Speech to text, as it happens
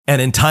An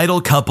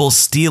entitled couple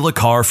steal a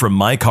car from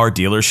my car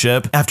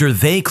dealership after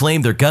they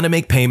claim they're gonna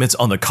make payments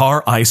on the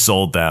car I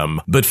sold them.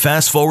 But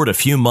fast forward a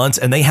few months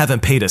and they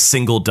haven't paid a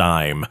single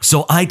dime.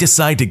 So I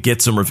decide to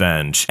get some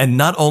revenge. And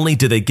not only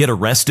did they get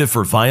arrested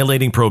for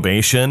violating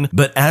probation,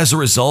 but as a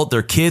result,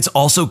 their kids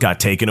also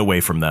got taken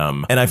away from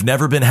them. And I've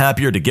never been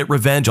happier to get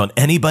revenge on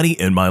anybody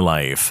in my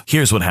life.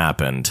 Here's what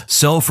happened.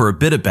 So for a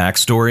bit of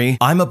backstory,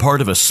 I'm a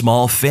part of a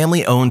small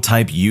family-owned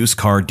type used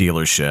car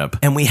dealership,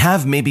 and we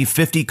have maybe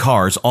 50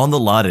 cars on the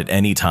lot at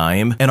any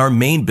time, and our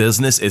main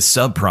business is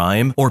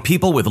subprime or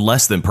people with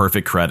less than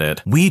perfect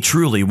credit. We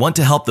truly want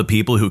to help the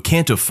people who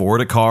can't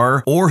afford a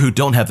car or who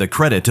don't have the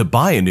credit to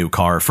buy a new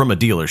car from a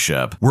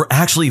dealership. We're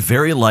actually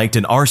very liked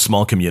in our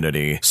small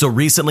community. So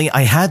recently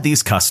I had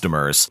these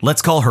customers,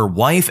 let's call her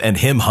wife and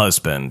him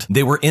husband.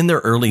 They were in their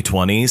early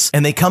 20s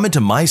and they come into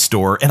my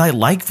store and I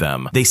like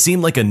them. They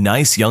seem like a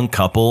nice young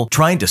couple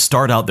trying to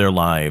start out their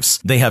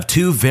lives. They have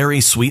two very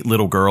sweet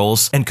little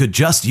girls and could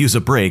just use a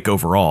break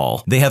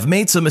overall. They have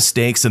made some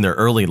mistakes in their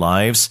early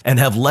lives and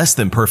have less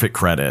than perfect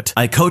credit.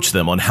 I coach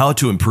them on how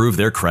to improve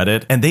their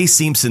credit and they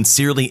seem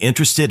sincerely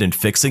interested in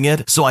fixing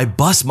it, so I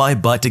bust my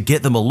butt to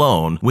get them a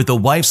loan with the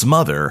wife's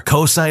mother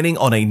co-signing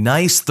on a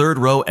nice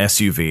third-row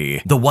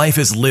SUV. The wife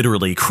is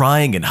literally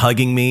crying and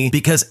hugging me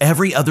because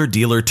every other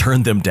dealer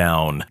turned them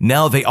down.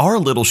 Now they are a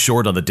little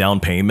short on the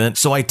down payment,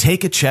 so I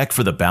take a check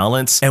for the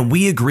balance and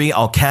we agree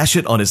I'll cash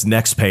it on his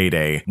next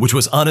payday, which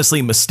was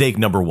honestly mistake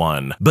number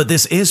one. But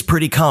this is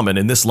pretty common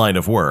in this line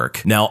of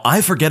work. Now I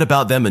forget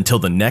about them until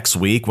the next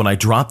week when I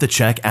drop the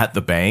check at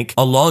the bank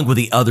along with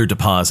the other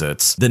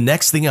deposits. The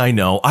next thing I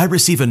know, I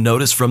receive a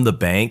notice from the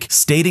bank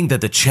stating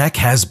that the check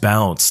has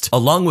bounced.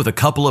 Along with a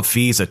couple of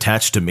fees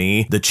attached to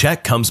me, the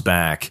check comes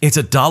back. It's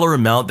a dollar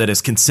amount that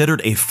is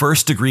considered a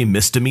first-degree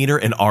misdemeanor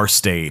in our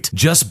state,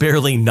 just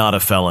barely not a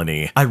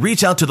felony. I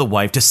reach out to the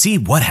wife to see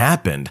what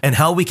happened and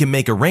how we can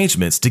make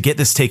arrangements to get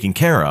this taken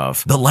care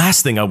of. The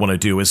last thing I want to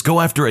do is go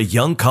after a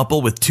young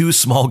couple with two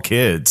small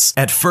kids.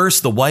 At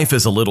first, the wife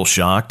is a little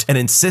shocked and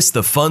insists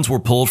the funds were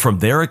pulled from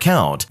their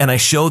account, and I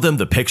show them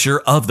the picture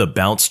of the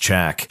bounced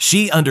check.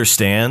 She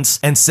understands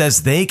and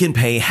says they can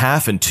pay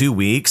half in 2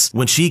 weeks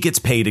when she gets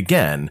paid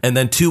again, and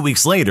then 2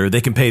 weeks later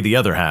they can pay the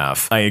other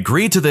half. I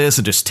agree to this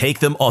and just take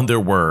them on their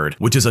word,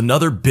 which is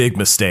another big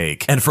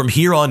mistake. And from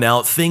here on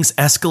out, things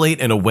escalate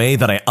in a way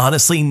that I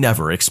honestly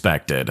never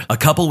expected. A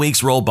couple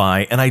weeks roll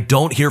by and I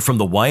don't hear from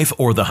the wife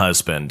or the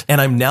husband,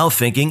 and I'm now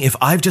thinking if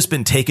I've just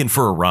been taken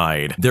for a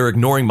ride. They're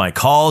ignoring my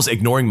calls,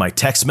 ignoring my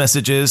text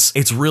messages.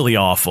 It's really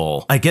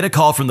awful. I get a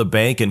call from the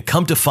bank and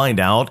come to find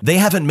out they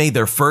haven't made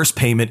their first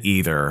payment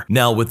either.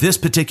 Now with this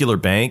particular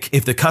bank,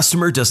 if the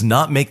customer does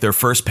not make their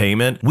first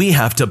payment, we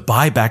have to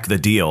buy back the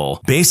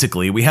deal.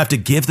 Basically, we have to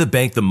give the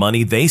bank the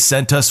money they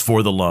sent us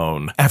for the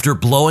loan. After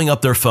blowing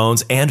up their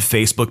phones and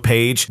Facebook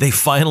page, they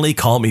finally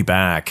call me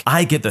back.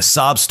 I get the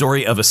sob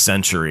story of a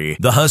century.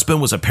 The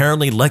husband was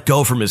apparently let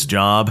go from his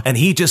job and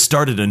he just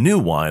started a new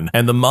one,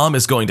 and the mom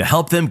is going to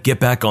help them get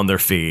back on their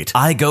feet.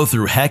 I go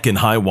through heck and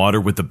high water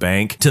with the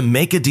bank to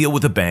make a deal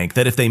with the bank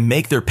that if they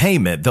make their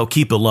payment, they'll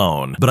keep the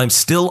loan, but I'm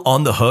still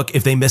on the hook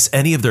if they miss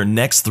any of their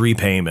next 3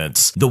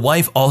 payments. The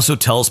wife also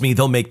tells me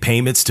they'll make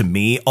payments to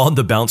me on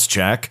the bounce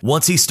check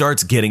once he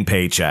starts getting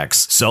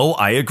paychecks. So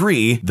I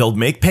agree, they'll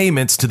make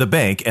payments to the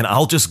bank and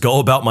I'll just go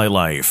about my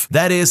life.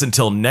 That is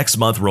until next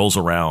month rolls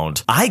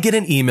around. I get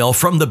an email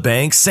from the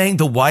bank saying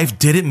the wife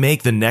didn't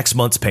make the next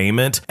month's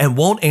payment and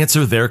won't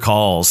answer their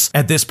calls.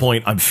 At this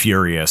point, I'm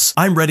furious.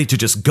 I'm ready to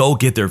just go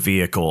get their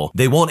vehicle.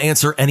 They won't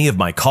answer any of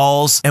my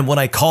calls, and when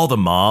I call the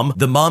mom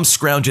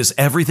scrounges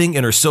everything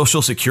in her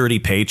social security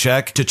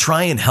paycheck to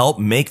try and help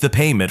make the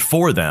payment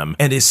for them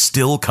and is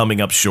still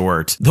coming up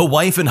short. The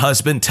wife and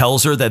husband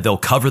tells her that they'll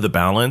cover the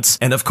balance,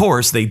 and of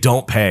course they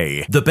don't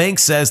pay. The bank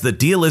says the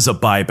deal is a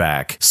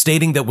buyback,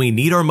 stating that we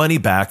need our money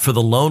back for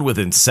the loan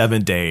within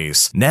 7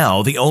 days.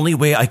 Now, the only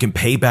way I can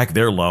pay back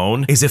their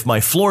loan is if my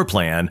floor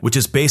plan, which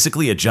is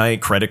basically a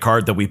giant credit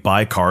card that we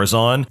buy cars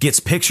on, gets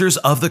pictures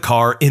of the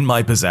car in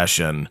my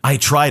possession. I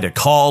try to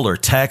call or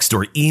text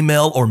or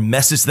email or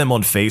message them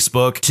on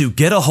Facebook to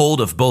get a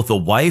hold of both the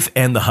wife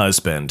and the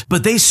husband,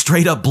 but they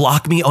straight up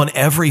block me on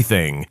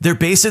everything. They're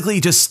basically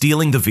just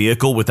stealing the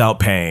vehicle without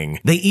paying.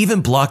 They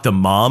even blocked the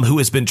mom who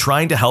has been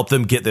trying to help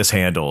them get this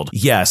handled.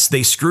 Yes,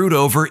 they screwed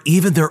over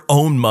even their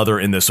own mother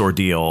in this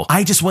ordeal.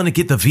 I just want to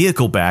get the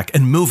vehicle back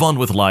and move on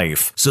with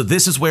life. So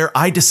this is where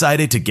I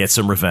decided to get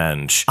some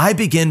revenge. I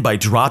begin by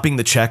dropping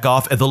the check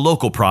off at the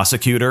local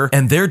prosecutor,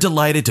 and they're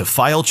delighted to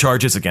file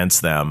charges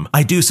against them.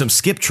 I do some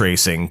skip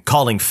tracing,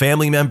 calling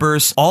family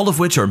members, all of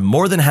which are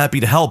more than happy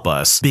to help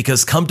us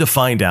because come to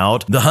find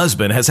out, the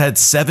husband has had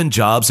 7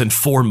 jobs in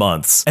 4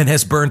 months and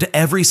has burned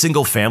every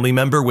single family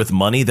member with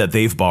money that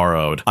they've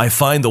borrowed. I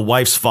find the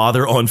wife's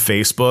father on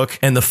Facebook,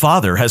 and the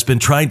father has been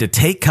trying to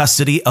take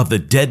custody of the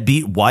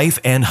deadbeat wife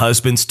and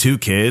husband's 2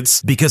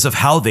 kids because of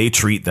how they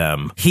treat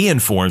them. He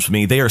informs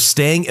me they are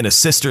staying in a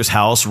sister's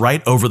house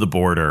right over the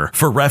border.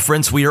 For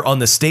reference, we are on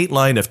the state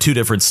line of 2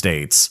 different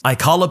states. I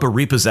call up a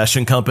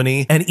repossession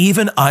company, and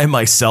even I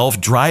myself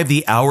drive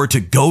the hour to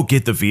go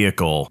get the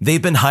vehicle.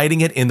 They've been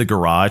hiding it in the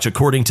garage,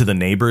 according to the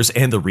neighbors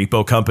and the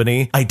repo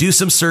company. I do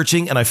some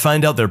searching and I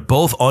find out they're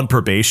both on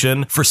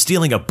probation for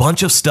stealing a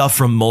bunch of stuff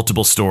from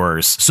multiple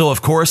stores. So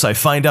of course I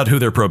find out who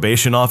their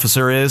probation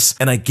officer is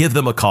and I give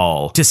them a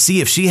call to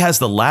see if she has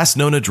the last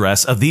known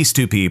address of these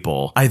two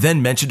people. I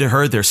then mentioned to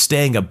her they're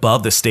staying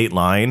above the state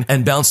line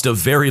and bounced a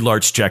very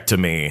large check to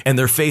me, and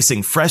they're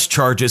facing fresh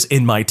charges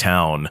in my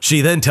town.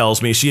 She then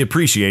tells me she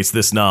appreciates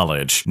this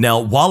knowledge. Now,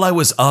 while I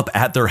was up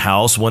at their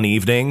house one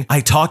evening,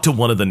 I talked to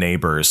one of the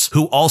neighbors,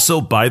 who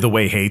also, by the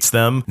way, hates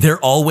them. They're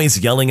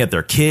always yelling at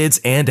their kids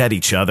and at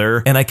each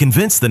other, and I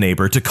convinced the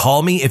neighbor to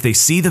call me if they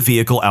see the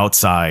vehicle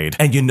outside.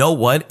 And you know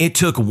what? It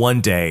took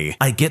one day.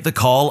 I get the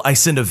call, I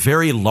send a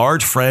very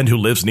large friend who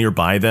lives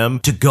nearby them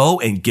to go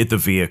and get the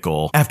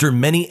vehicle. After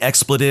many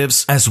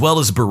expletives, as well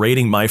as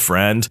berating my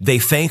friend, they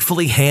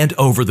thankfully hand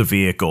over the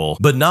vehicle,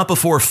 but not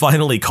before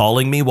finally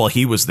calling me while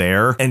he was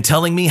there and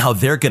telling me how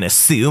they're gonna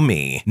sue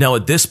me. Now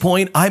at this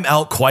point, I'm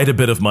out quite a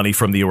bit of money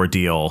from the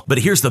ordeal, but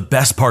here's the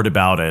best part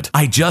about it.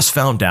 I just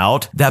found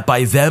out that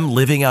by them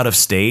living out of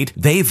state,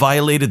 they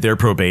violated their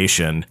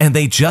probation, and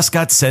they just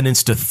got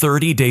sentenced to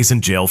 30 days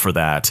in jail for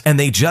that. And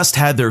they just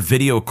had their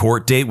video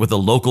court date with a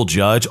local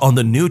judge on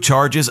the new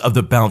charges of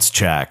the bounce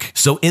check.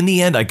 So in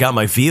the end, I got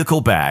my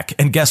vehicle back,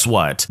 and guess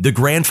what? The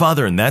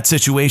grandfather in that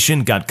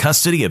situation got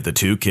custody of the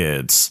two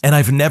kids. And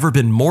I've never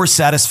been more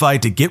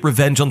satisfied to get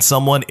revenge on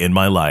someone in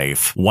my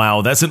life.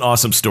 Wow, that's an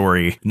awesome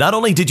story. Not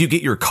only did you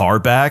get your car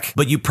back,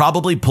 but you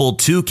probably pulled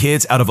two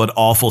kids out of an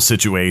awful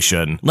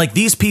situation. Like,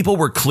 these people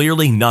were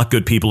clearly not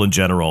good people in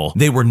general.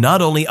 They were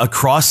not only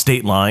across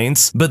state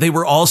lines, but they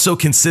were also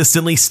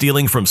consistently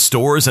stealing from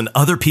stores and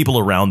other people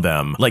around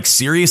them. Like,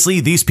 seriously,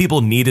 these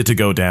people needed to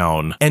go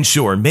down. And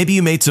sure, maybe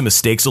you made some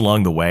mistakes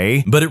along the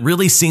way, but it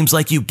really seems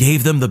like you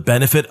gave them the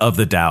benefit of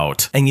the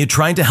doubt. And you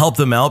tried to help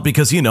them out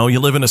because, you know, you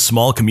live in a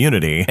small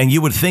community, and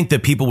you would think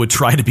that people would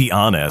try to be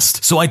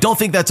honest. So I don't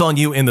think that's on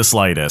you in the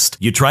slightest.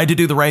 You tried to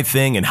do the right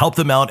thing and help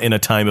them out in a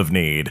time of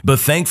need. But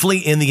thankfully,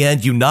 in the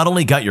end, you not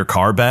only got your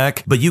car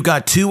back, but you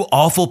got two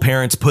awful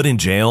parents put in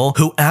jail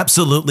who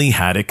absolutely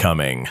had it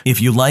coming.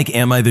 If you like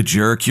Am I the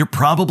Jerk, you're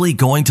probably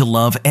going to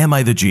love Am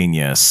I the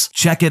Genius.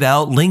 Check it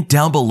out, link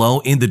down below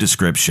in the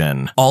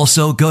description.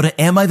 Also, go to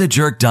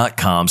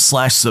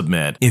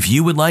amithejerk.com/submit if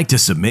you would like to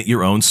submit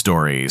your own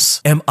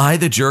stories. Am I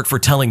the jerk for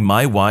telling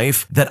my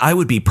wife that I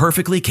would be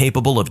perfectly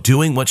capable of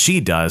doing what she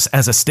does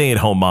as a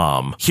stay-at-home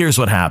mom? Here's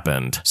what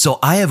happened. So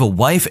I have a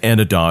wife and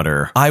a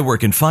daughter. I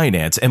work in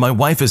finance, and my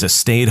wife is a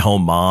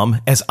stay-at-home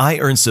mom, as I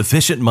earn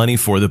sufficient money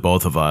for the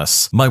both of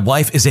us. My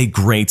wife is a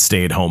great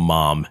stay-at-home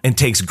mom and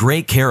takes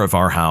great care of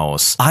our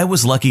house. I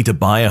was lucky to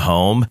buy a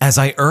home, as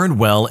I earn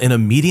well in a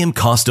medium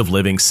cost of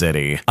living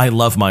city. I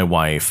love my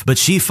wife, but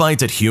she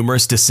finds it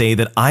humorous to say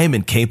that I am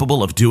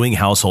incapable of doing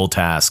household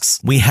tasks.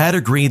 We had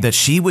agreed that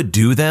she would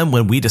do them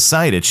when we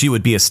decided she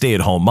would be a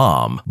stay-at-home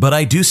mom, but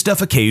I do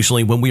stuff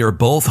occasionally when we are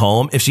both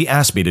home if she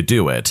asks me to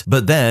do it.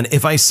 But then,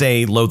 if I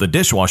say load the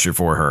dishwasher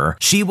for her,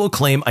 she will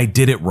claim I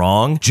did it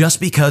wrong just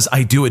because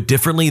I do it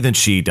differently than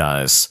she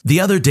does. The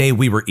other day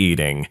we were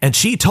eating, and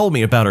she told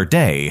me about her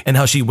day and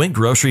how she went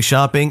grocery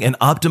shopping and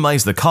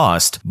optimized the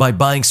cost by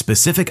buying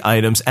specific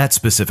items at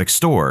specific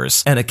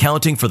stores and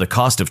accounting for the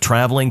cost of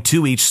traveling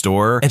to each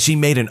store, and she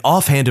made an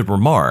offhanded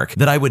remark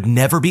that I would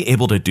never be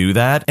able to do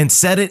that and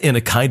said it in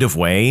a kind of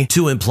way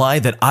to imply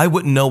that I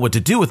wouldn't know what to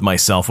do with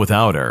myself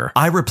without her.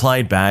 I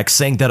replied back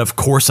saying that of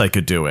course I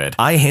could do it.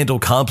 I handle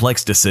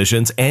complex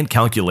decisions and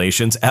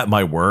calculations at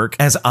my work,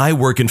 as I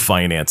work in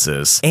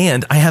finances,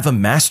 and I have a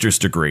master's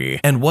degree,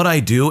 and what I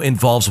do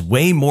involves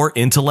way more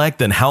intellect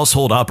than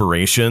household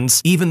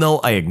operations, even though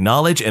I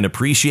acknowledge and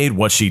appreciate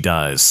what she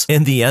does.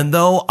 In the end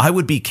though, I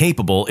would be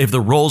capable if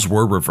the roles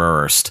were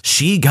reversed.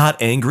 She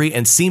got angry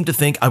and seemed to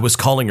think I was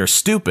calling her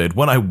stupid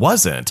when I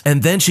wasn't,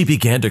 and then she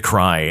began to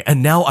cry,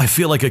 and now I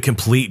feel like a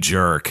complete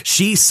jerk.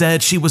 She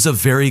said she was a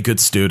very good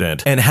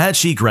student, and had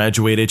she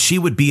graduated, she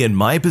would be in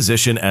my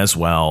position as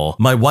well.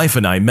 My wife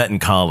and I met in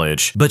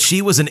college, but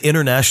she was an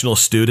international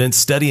student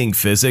studying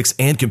physics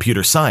and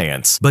computer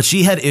science, but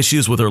she had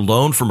issues with her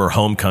loan from her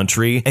home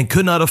country and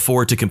could not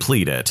afford to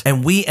complete it,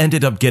 and we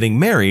ended up getting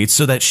married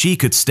so that she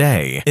could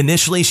stay.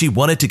 Initially, she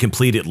wanted to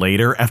complete it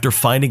later after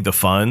finding the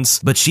funds,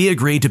 but she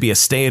agreed to be a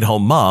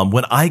stay-at-home mom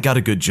when I got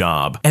a good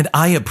job, and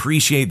I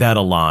appreciate that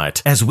a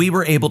lot, as we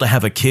were able to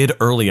have a kid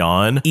early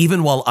on,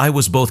 even while I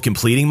was both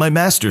completing my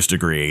master's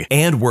degree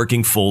and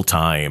working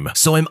full-time.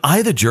 So am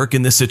I the jerk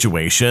in this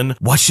situation?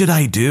 What should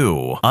I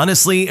do?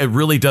 Honestly, it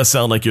really does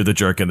sound like you're the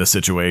jerk in this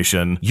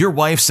situation. Your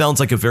wife sounds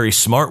like a very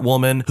smart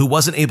woman who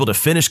wasn't able to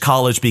finish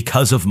college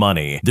because of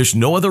money. There's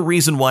no other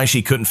reason why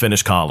she couldn't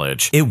finish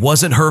college. It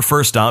wasn't her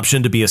first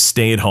option to be a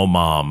stay-at-home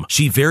mom.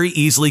 She very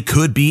easily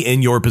could be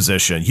in your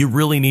position. You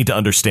really need to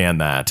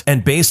understand that.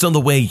 And based on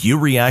the way you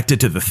reacted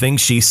to the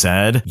things she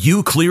said,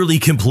 you clearly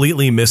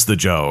completely missed the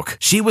joke.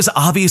 She was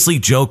obviously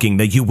joking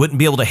that you wouldn't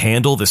be able to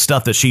handle the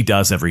stuff that she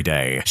does every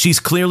day. She's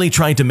clearly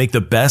trying to make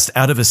the best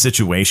out of a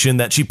situation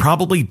that she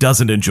probably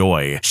doesn't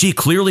enjoy. She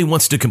clearly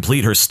wants to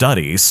complete her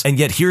studies, and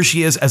yet here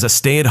she is as a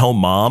stay-at-home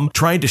mom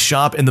trying to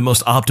shop in the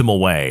most optimal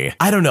way.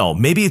 I don't know,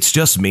 maybe it's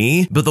just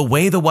me, but the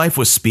way the wife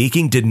was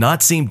speaking did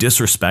not seem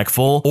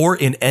disrespectful or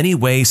in any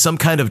way some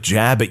kind of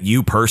jab at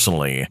you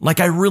personally. Like,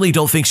 I really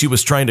don't think she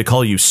was trying to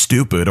call you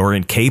stupid or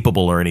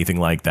incapable or anything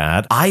like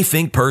that. I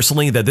think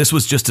personally that this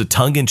was just a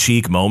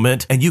tongue-in-cheek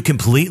moment and you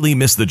completely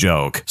missed the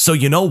joke. So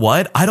you know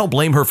what? I don't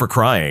blame her for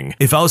crying.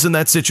 If I was in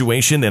that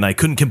situation and I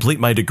couldn't complete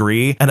my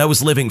degree and I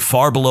was living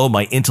far below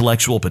my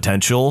intellectual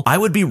potential, I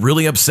would be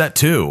really upset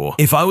too.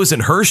 If I was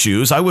in her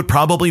shoes, I would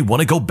probably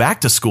want to go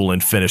back to school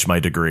and finish my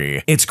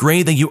degree. It's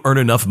great that you earn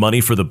enough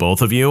money for the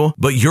both of you,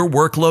 but your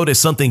workload is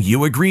something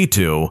you agreed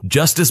to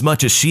just as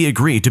much as she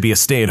agreed to be a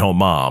stay-at-home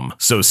mom.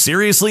 So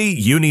seriously,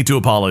 you need to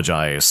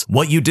apologize.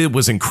 What you did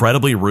was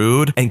incredibly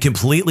rude and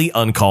completely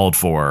uncalled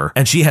for,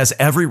 and she has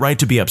every right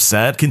to be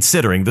upset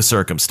considering the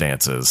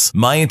circumstances.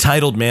 My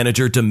entitled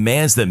manager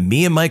demands that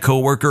me and my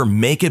coworker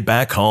make it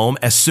back home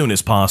as soon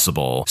as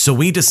possible, so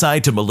we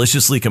decide to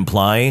maliciously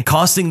comply,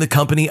 costing the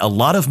company a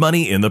lot of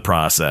money in the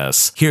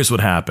process. Here's what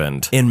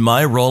happened. In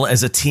my role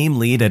as a team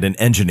lead at an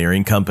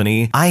engineering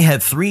company, I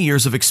had 3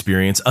 years of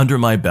experience under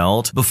my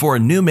belt before a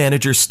new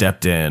manager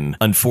stepped in.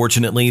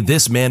 Unfortunately,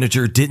 this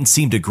manager didn't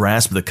seem to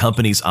grasp the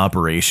company's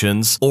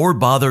operations or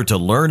bother to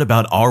learn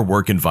about our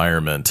work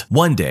environment.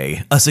 One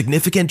day, a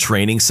significant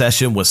training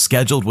session was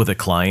scheduled with a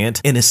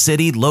client in a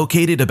city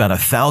located about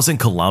 1,000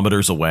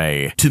 kilometers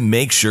away. To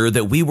make sure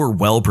that we were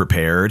well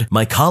prepared,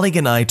 my colleague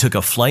and I took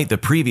a flight the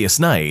previous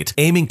night,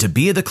 aiming to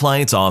be at the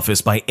client's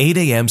office by 8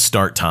 a.m.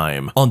 start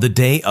time. On the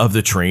day of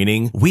the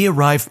training, we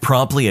arrived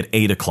promptly at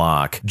 8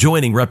 o'clock,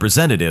 joining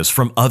representatives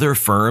from other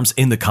firms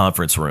in the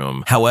conference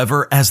room.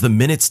 However, as the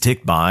minutes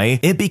ticked by,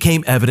 it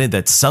became evident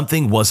that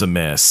something was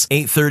amiss.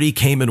 8:30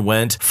 came and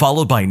went,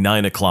 followed by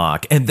 9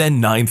 o'clock, and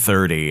then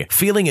 9:30.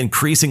 Feeling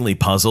increasingly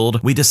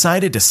puzzled, we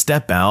decided to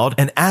step out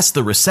and ask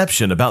the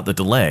reception about the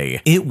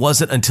delay. It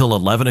wasn't until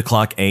 11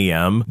 o'clock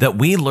a.m. that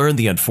we learned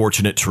the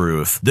unfortunate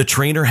truth. The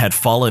trainer had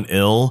fallen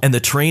ill, and the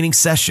training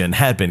session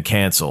had been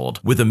canceled.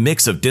 With a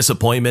mix of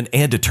disappointment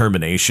and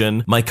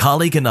determination, my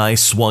colleague and I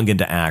swung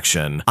into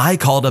action. I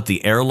called up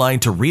the airline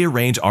to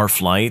rearrange our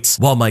flights,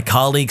 while my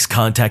colleagues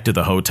contacted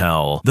the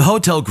hotel. The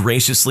hotel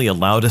graciously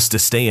allowed us to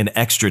stay an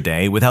extra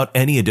day without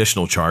any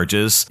additional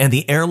charges, and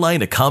the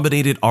airline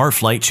accommodated our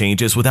flight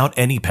changes without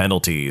any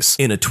penalties.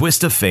 In a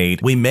twist of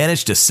fate, we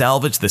managed to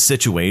salvage the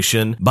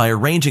situation by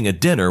arranging a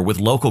dinner with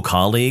local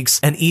colleagues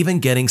and even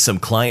getting some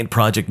client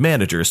project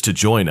managers to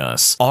join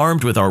us.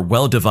 Armed with our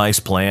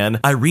well-devised plan,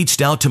 I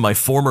reached out to my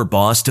former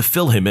boss to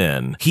fill him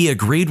in. He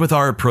agreed with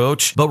our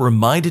approach, but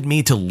reminded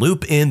me to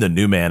loop in the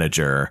new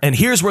manager. And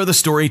here's where the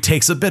story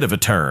takes a bit of a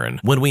turn.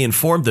 When we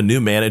informed the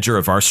new manager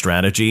of our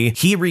strategy,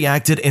 he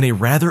reacted in a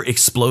rather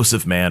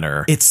explosive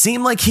manner. It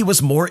seemed like he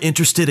was more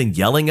interested in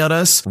yelling at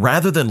us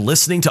rather than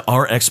listening to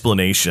our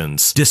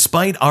explanations.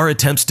 Despite our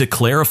attempts to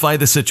clarify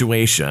the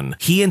situation,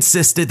 he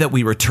insisted that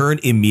we return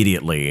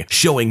immediately,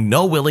 showing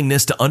no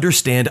willingness to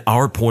understand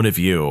our point of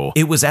view.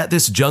 It was at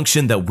this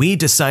junction that we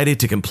decided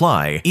to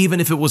comply, even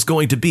if it was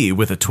going to be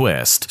with a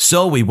twist.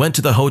 So we went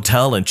to the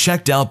hotel and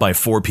checked out by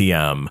 4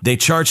 p.m. They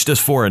charged us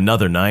for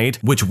another night,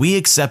 which we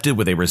accepted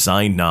with a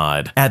resigned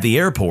nod. At the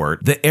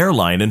airport, the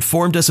airline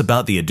informed us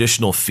about the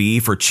additional fee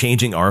for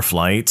changing our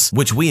flights,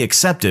 which we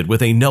accepted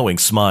with a knowing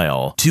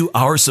smile. To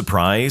our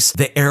surprise,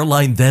 the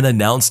airline then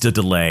announced a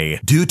delay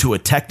due to a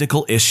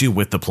technical issue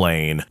with the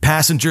plane.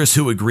 Passengers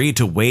who agreed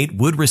to wait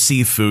would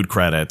receive food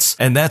credits,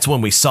 and that's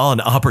when we saw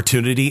an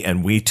opportunity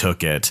and we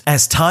took it.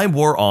 As time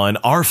wore on,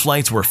 our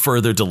flights were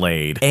further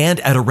delayed, and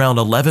at around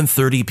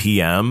 11:30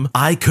 p.m.,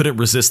 I couldn't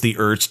resist the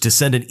urge to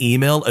send an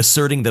email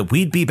asserting that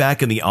we'd be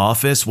back in the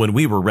office when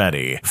we were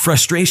ready.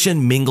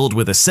 Frustration mingled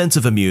with a sense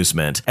of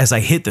amusement as I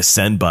hit the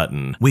send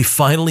button. We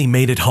finally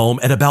made it home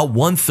at about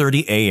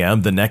 1:30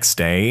 a.m. the next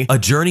day, a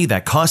journey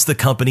that cost the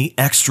company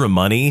extra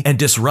money and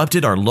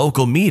disrupted our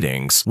local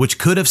meetings, which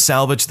could have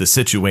salvaged the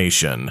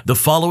situation. The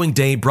following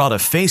day brought a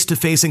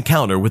face-to-face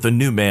encounter with a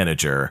new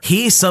manager.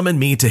 He summoned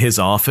me to his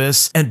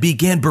office and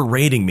began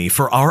berating me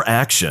for our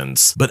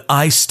actions, but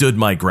I stood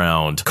my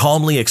ground,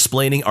 calmly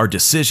explaining our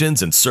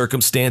decisions and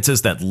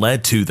circumstances that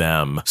led to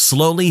them.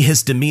 Slowly,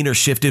 his demeanor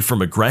shifted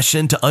from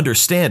aggression to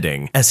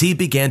understanding as he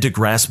began to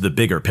grasp the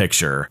bigger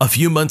picture. A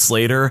few months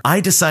later, I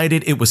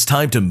decided it was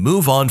time to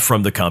move on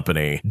from the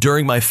company.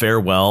 During my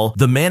farewell,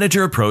 the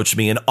manager approached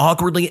me and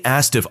awkwardly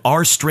asked if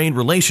our strained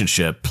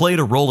relationship played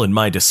a role in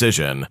my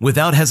decision.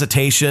 Without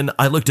hesitation,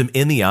 I looked him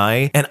in the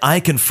eye and I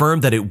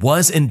confirmed that it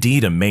was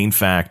indeed a main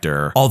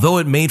factor. Although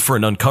it made for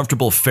an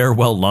uncomfortable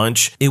farewell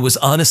lunch, it was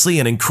honestly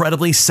an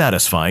incredibly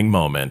satisfying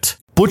moment.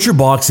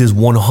 ButcherBox is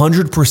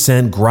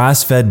 100%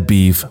 grass-fed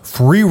beef,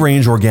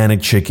 free-range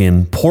organic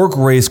chicken,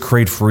 pork-raised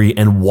crate-free,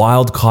 and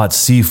wild-caught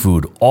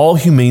seafood, all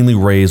humanely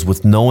raised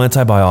with no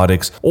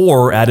antibiotics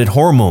or added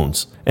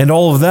hormones. And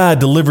all of that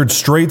delivered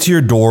straight to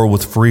your door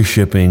with free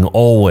shipping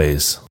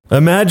always.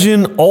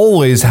 Imagine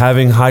always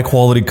having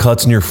high-quality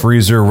cuts in your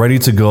freezer ready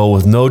to go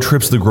with no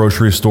trips to the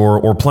grocery store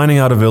or planning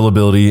out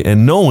availability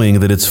and knowing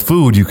that it's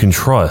food you can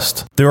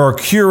trust. There are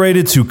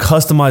curated to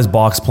customized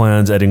box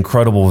plans at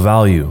incredible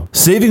value.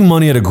 Saving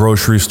money at a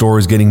grocery store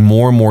is getting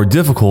more and more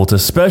difficult,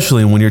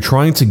 especially when you're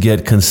trying to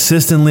get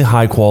consistently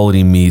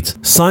high-quality meat.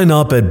 Sign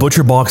up at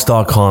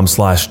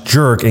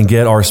butcherbox.com/jerk and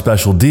get our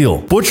special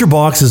deal.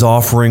 ButcherBox is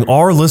offering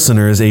our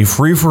listeners a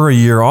free for a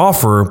year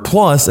offer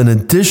plus an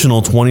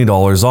additional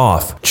 $20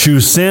 off.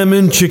 Choose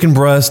salmon, chicken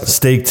breast,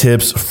 steak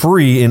tips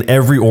free in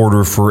every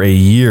order for a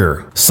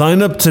year.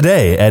 Sign up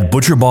today at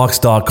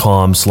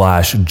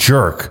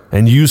butcherbox.com/jerk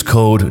and use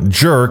code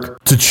JERK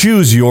to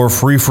choose your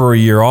free for a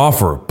year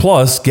offer.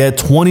 Plus, get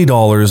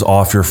 $20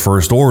 off your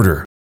first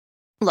order.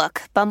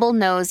 Look, Bumble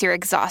knows you're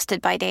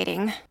exhausted by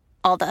dating.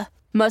 All the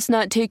must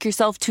not take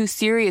yourself too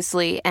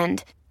seriously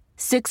and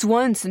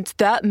 6'1" since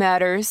that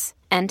matters.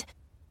 And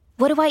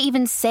what do I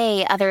even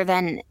say other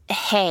than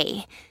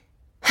hey?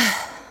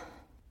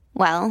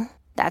 Well,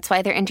 that's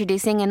why they're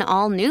introducing an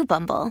all-new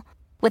Bumble,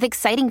 with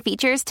exciting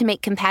features to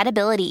make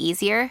compatibility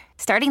easier,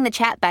 starting the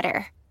chat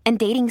better, and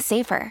dating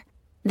safer.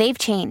 They've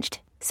changed,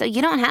 so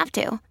you don't have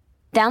to.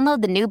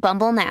 Download the new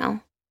Bumble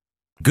now.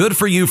 Good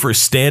for you for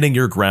standing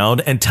your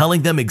ground and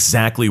telling them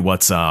exactly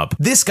what's up.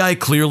 This guy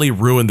clearly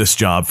ruined this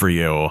job for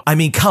you. I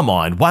mean, come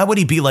on, why would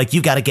he be like,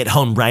 you gotta get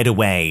home right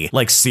away?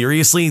 Like,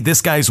 seriously,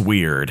 this guy's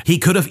weird. He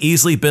could have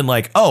easily been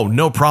like, oh,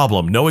 no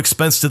problem, no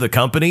expense to the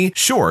company.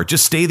 Sure,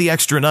 just stay the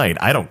extra night,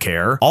 I don't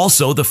care.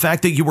 Also, the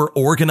fact that you were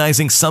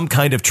organizing some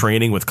kind of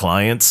training with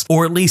clients,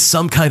 or at least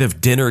some kind of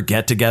dinner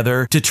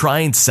get-together to try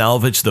and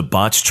salvage the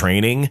botched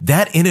training,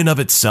 that in and of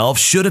itself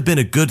should have been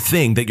a good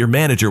thing that your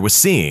manager was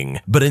seeing.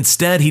 But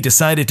instead, he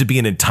decided to be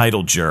an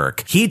entitled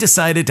jerk. He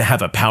decided to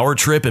have a power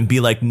trip and be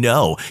like,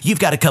 no, you've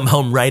got to come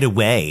home right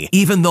away,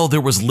 even though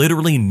there was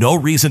literally no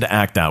reason to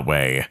act that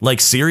way. Like,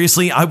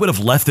 seriously, I would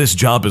have left this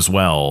job as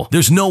well.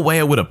 There's no way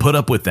I would have put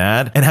up with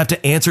that and have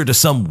to answer to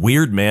some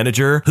weird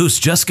manager who's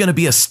just gonna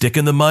be a stick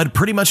in the mud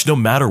pretty much no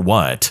matter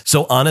what.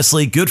 So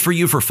honestly, good for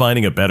you for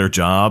finding a better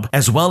job,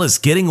 as well as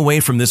getting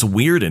away from this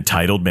weird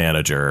entitled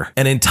manager.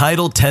 An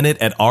entitled tenant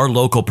at our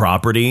local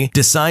property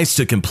decides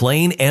to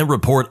complain and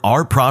report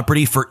our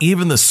property for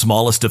even the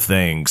smallest of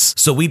things.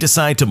 So we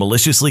decide to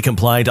maliciously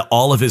comply to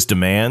all of his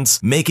demands,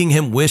 making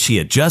him wish he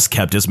had just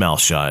kept his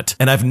mouth shut.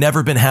 And I've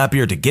never been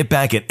happier to get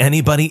back at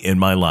anybody in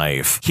my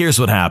life. Here's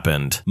what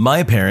happened.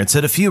 My parents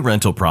had a few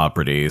rental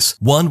properties.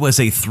 One was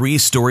a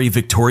 3-story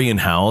Victorian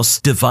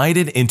house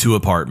divided into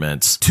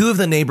apartments. 2 of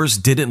the neighbors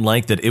didn't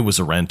like that it was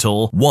a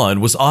rental.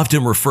 One was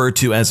often referred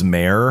to as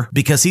Mayor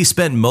because he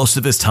spent most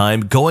of his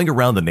time going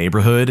around the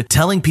neighborhood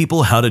telling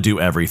people how to do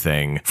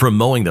everything, from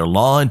mowing their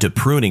lawn to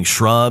pruning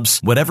shrubs,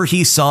 whatever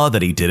he saw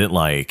that he didn't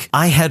like.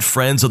 I had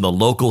friends on the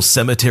local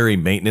cemetery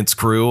maintenance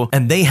crew,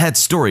 and they had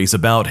stories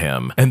about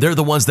him, and they're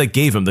the ones that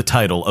gave him the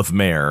title of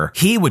Mayor.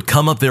 He would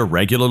come up there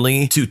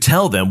regularly to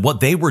tell them what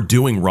they were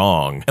doing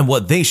wrong and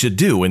what they should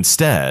do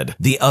instead.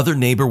 The other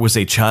neighbor was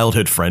a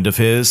childhood friend of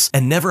his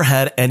and never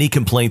had any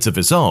complaints of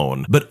his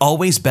own, but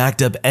always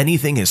backed up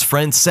anything his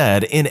friend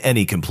said in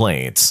any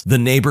complaints. The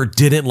neighbor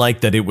didn't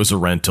like that it was a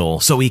rental,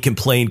 so he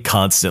complained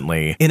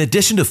constantly. In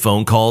addition to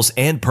phone calls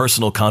and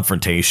personal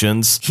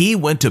confrontations, he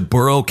went to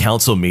borough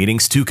council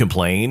meetings to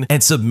complain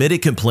and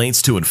submitted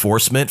complaints to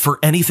enforcement for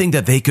anything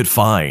that they could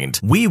find.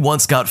 We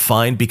once got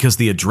fined because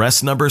the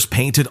address numbers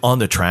painted on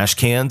the trash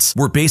cans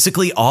were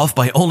basically off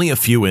by only a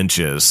few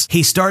inches.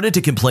 He started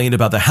to complain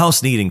about the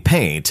house needing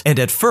paint, and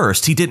at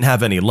first he didn't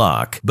have any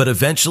luck, but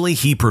eventually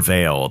he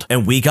prevailed,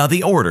 and we got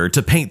the order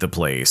to paint the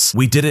place.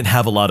 We didn't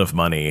have a lot of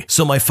money,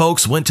 so my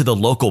folks went to the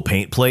local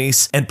paint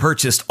place and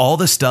purchased all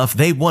the stuff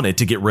they wanted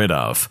to get rid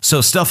of.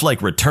 So stuff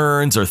like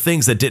returns or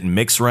things that didn't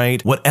mix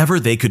right, whatever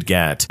they could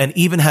get, and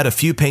even had a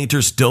few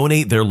painters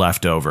donate their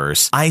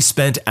leftovers. I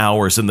spent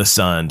hours in the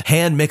sun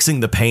hand mixing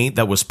the paint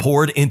that was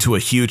poured into a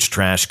huge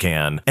trash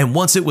can, and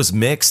once it was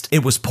mixed,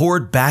 it was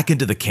poured back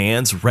into the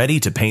cans ready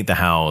to paint the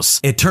house.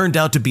 It turned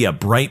out to be a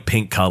bright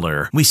pink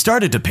color. We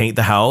started to paint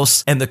the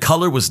house, and the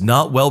color was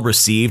not well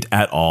received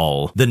at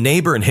all. The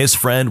neighbor and his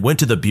friend went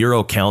to the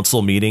Bureau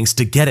Council meetings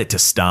to get it to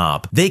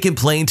stop. They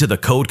complained to the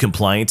code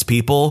compliance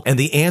people, and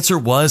the answer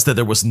was that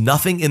there was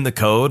nothing in the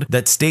code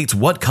that states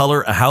what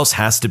color a house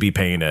has to be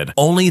painted,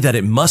 only that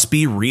it must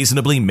be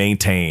reasonably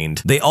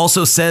maintained. They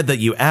also said that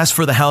you asked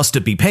for the house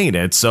to be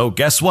painted, so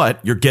guess what?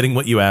 You're getting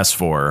what you asked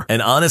for.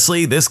 And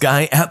honestly, this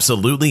guy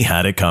absolutely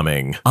had it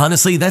coming.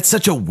 Honestly, that's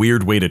such a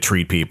weird way to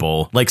treat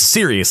people. Like,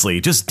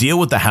 seriously, just deal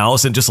with the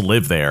house and just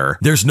live there.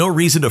 There's no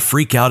reason to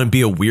freak out and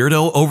be a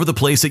weirdo over the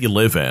place that you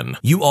live in.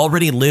 You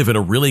already live in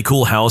a really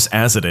cool house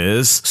as it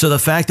is, so the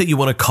fact that you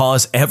want to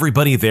cause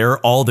everybody there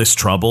all this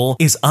trouble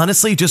is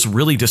honestly just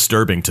really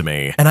disturbing to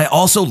me. And I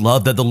also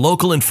love that the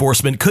local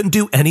enforcement couldn't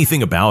do anything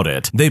anything about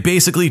it. They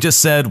basically just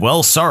said,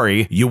 well,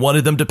 sorry, you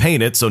wanted them to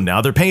paint it, so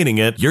now they're painting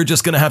it. You're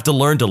just gonna have to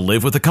learn to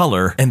live with the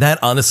color. And that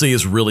honestly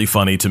is really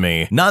funny to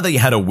me. Not that you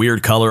had a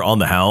weird color on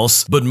the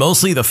house, but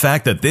mostly the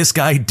fact that this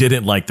guy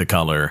didn't like the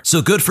color.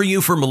 So good for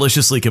you for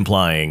maliciously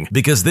complying,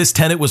 because this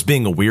tenant was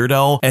being a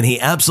weirdo and he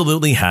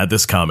absolutely had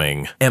this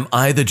coming. Am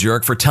I the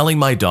jerk for telling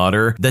my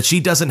daughter that she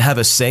doesn't have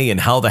a say in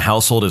how the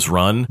household is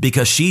run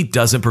because she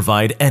doesn't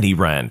provide any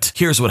rent?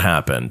 Here's what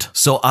happened.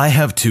 So I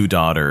have two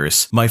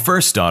daughters. My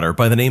first daughter,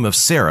 by the name of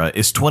Sarah,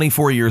 is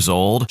 24 years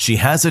old. She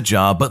has a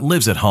job but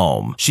lives at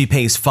home. She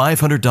pays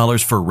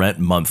 $500 for rent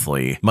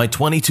monthly. My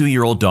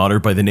 22-year-old daughter,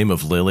 by the name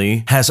of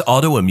Lily, has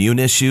autoimmune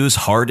issues,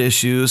 heart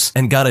issues,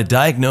 and got a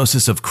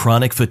diagnosis of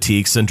chronic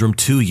fatigue syndrome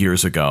 2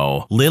 years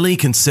ago. Lily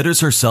considers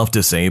herself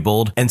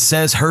disabled and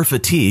says her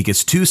fatigue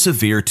is too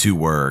severe to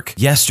work.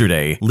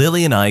 Yesterday,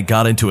 Lily and I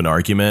got into an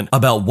argument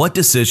about what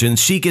decisions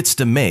she gets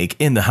to make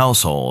in the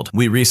household.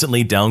 We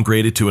recently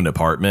downgraded to an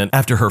apartment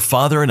after her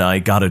father and I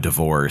got a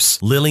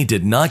divorce. Lily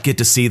did not get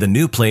to see the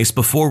new place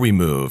before we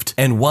moved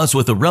and was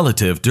with a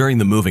relative during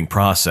the moving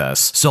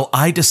process, so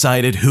I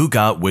decided who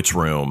got which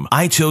room.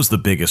 I chose the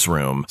biggest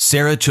room.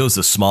 Sarah chose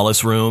the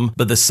smallest room,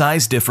 but the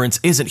size difference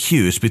isn't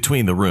huge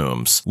between the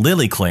rooms.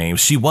 Lily claims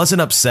she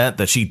wasn't upset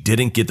that she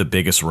didn't get the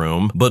biggest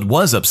room, but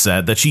was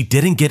upset that she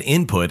didn't get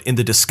input in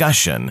the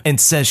discussion and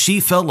says she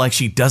felt like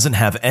she doesn't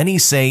have any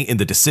say in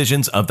the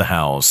decisions of the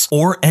house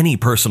or any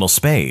personal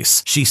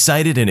space. She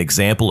cited an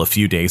example a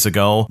few days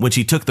ago when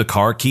she took the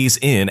car keys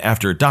in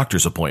after a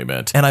doctor's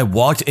appointment, and I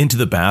walked into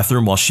the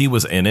bathroom while she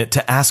was in it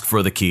to ask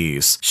for the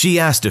keys. She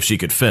asked if she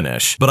could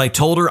finish, but I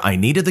told her I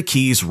needed the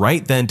keys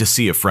right then to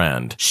see a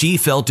friend. She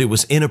felt it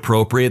was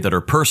inappropriate that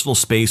her personal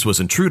space was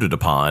intruded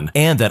upon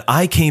and that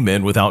I came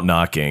in without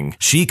knocking.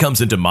 She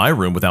comes into my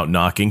room without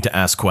knocking to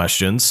ask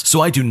questions,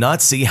 so I do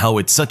not see how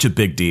it's such a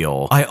big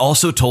deal. I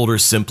also told her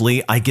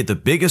simply I get the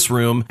biggest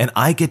room and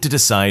I get to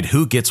decide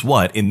who gets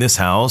what in this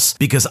house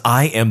because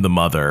I am the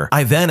mother.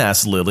 I then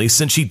asked Lily,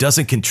 since she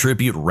doesn't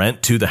contribute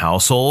rent to the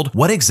household,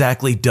 what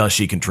exactly does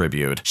she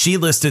contribute? She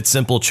listed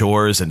simple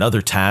chores and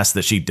other tasks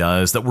that she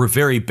does that were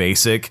very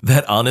basic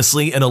that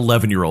honestly an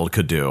 11-year-old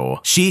could do.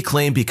 She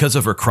claimed because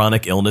of her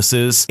chronic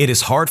illnesses, it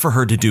is hard for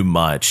her to do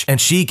much and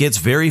she gets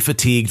very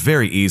fatigued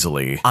very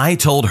easily. I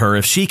told her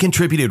if she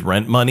contributed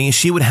rent money,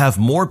 she would have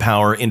more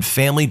power in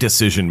family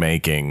decision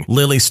making.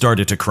 Lily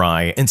started to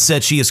cry and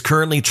said she is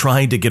currently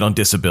trying to get on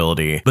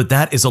disability, but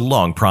that is a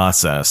long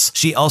process.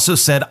 She also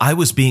said I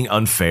was being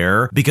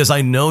unfair because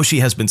I know she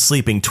has been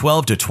sleeping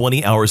 12 to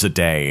 20 hours a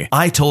day.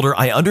 I told her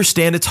I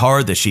understand it's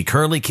hard that she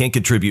currently can't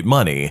contribute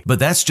money, but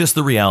that's just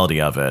the reality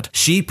of it.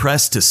 She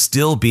pressed to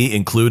still be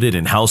included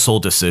in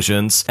household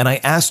decisions, and I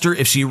asked her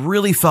if she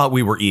really thought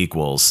we were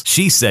equals.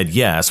 She said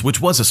yes,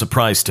 which was a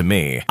surprise to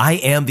me. I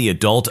am the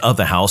adult of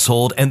the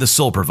household and the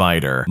sole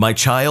provider. My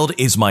child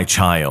is my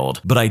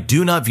child, but I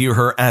do not view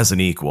her as an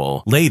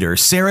equal. Later,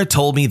 Sarah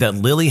told me that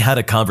Lily had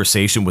a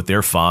conversation with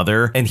their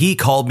father, and he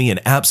called me an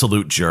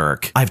absolute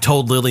jerk. I've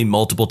told Lily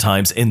multiple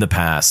times in the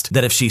past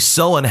that if she's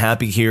so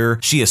unhappy here,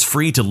 she is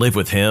free to live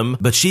with him,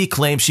 but she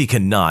claims she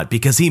cannot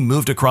because he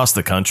moved across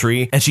the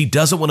country and she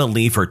doesn't want to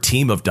leave her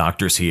team of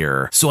doctors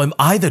here. So am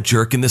I the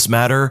jerk in this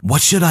matter?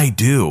 What should I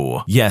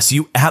do? Yes,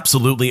 you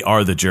absolutely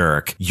are the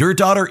jerk. Your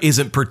daughter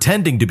isn't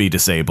pretending to be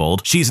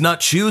disabled. She's not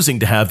choosing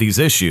to have these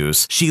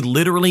issues. She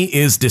literally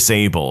is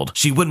disabled.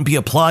 She wouldn't be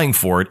applying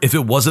for it if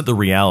it wasn't the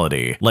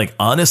reality. Like,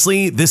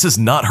 honestly, this is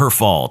not her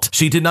fault.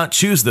 She did not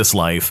choose this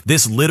life.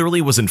 This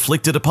literally was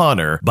inflicted upon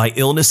her by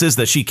illnesses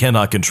that she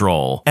cannot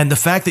control. And the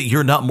fact that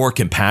you're not more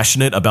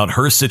compassionate about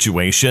her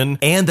situation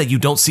and that you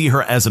don't see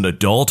her as an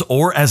adult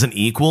or as an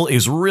equal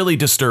is really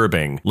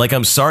disturbing. Like,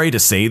 I'm sorry to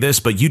say this,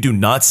 but you do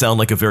not sound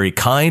like a very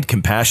kind,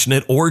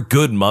 compassionate, or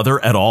good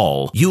mother at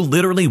all. You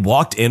literally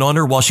walked in on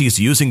her while she's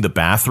using the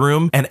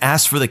bathroom and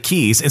asked for the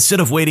keys instead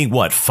of waiting,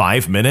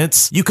 5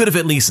 minutes? You could have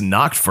at least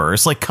knocked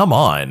first, like, come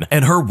on.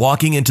 And her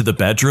walking into the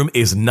bedroom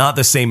is not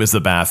the same as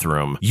the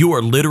bathroom. You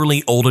are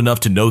literally old enough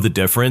to know the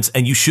difference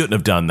and you shouldn't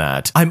have done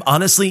that. I'm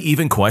honestly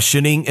even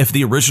questioning if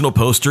the original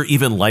poster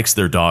even likes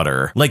their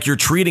daughter. Like, you're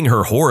treating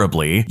her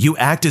horribly. You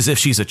act as if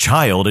she's a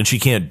child and she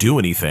can't do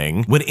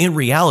anything, when in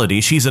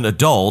reality she's an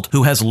adult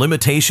who has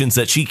limitations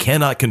that she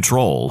cannot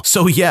control.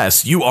 So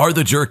yes, you are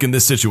the jerk in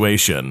this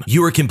situation.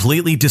 You are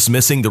completely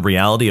dismissing the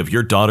reality of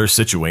your daughter's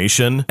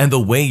situation, and the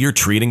way you're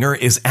treating her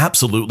is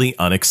absolutely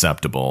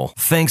unacceptable.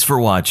 Thanks for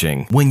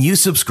watching. When you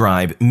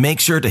subscribe, make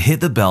sure to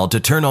hit the bell to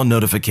turn on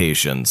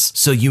notifications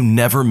so you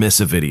never miss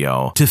a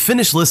video. To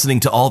finish listening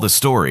to all the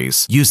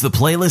stories, use the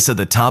playlist at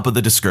the top of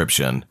the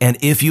description. And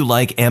if you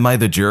like Am I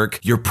the Jerk,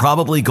 you're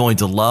probably going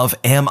to love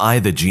Am I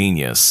the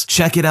Genius.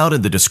 Check it out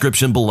in the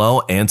description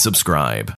below and subscribe.